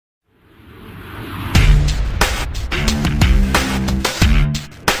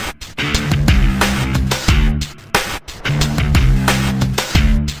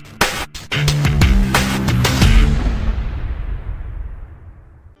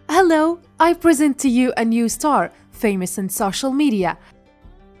Hello, I present to you a new star, famous in social media.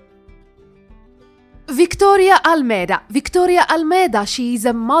 Vitoria Almeida. Vitoria Almeida, she is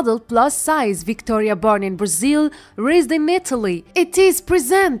a model plus size. Vitoria born in Brazil, raised in Italy. It is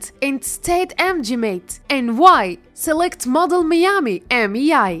present in State MGMate. And why? Select Model Miami,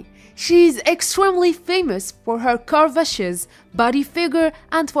 MEI. She is extremely famous for her curvaceous body figure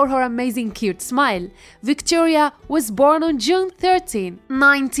and for her amazing cute smile. Victoria was born on June 13,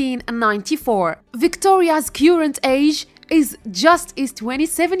 1994. Victoria's current age is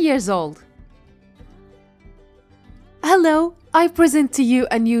 27 years old. Hello, I present to you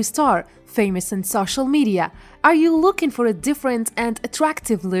a new star, famous in social media. Are you looking for a different and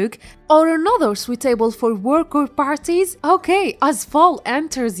attractive look or another suitable for work or parties? Okay, as fall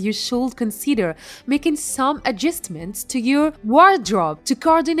enters, you should consider making some adjustments to your wardrobe to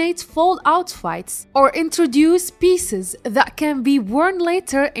coordinate fall outfits or introduce pieces that can be worn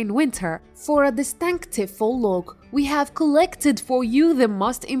later in winter. For a distinctive fall look, we have collected for you the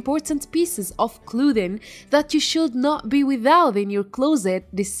most important pieces of clothing that you should not be without in your closet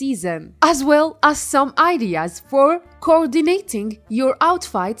this season, as well as some ideas for coordinating your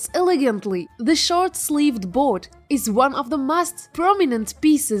outfits elegantly. The short-sleeved boat is one of the most prominent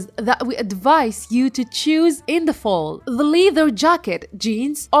pieces that we advise you to choose in the fall. The leather jacket,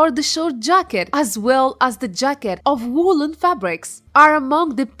 jeans, or the short jacket, as well as the jacket of woolen fabrics, are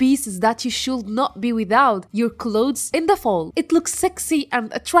among the pieces that you should not be without your clothes in the fall. It looks sexy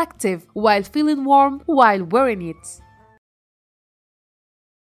and attractive while feeling warm while wearing it.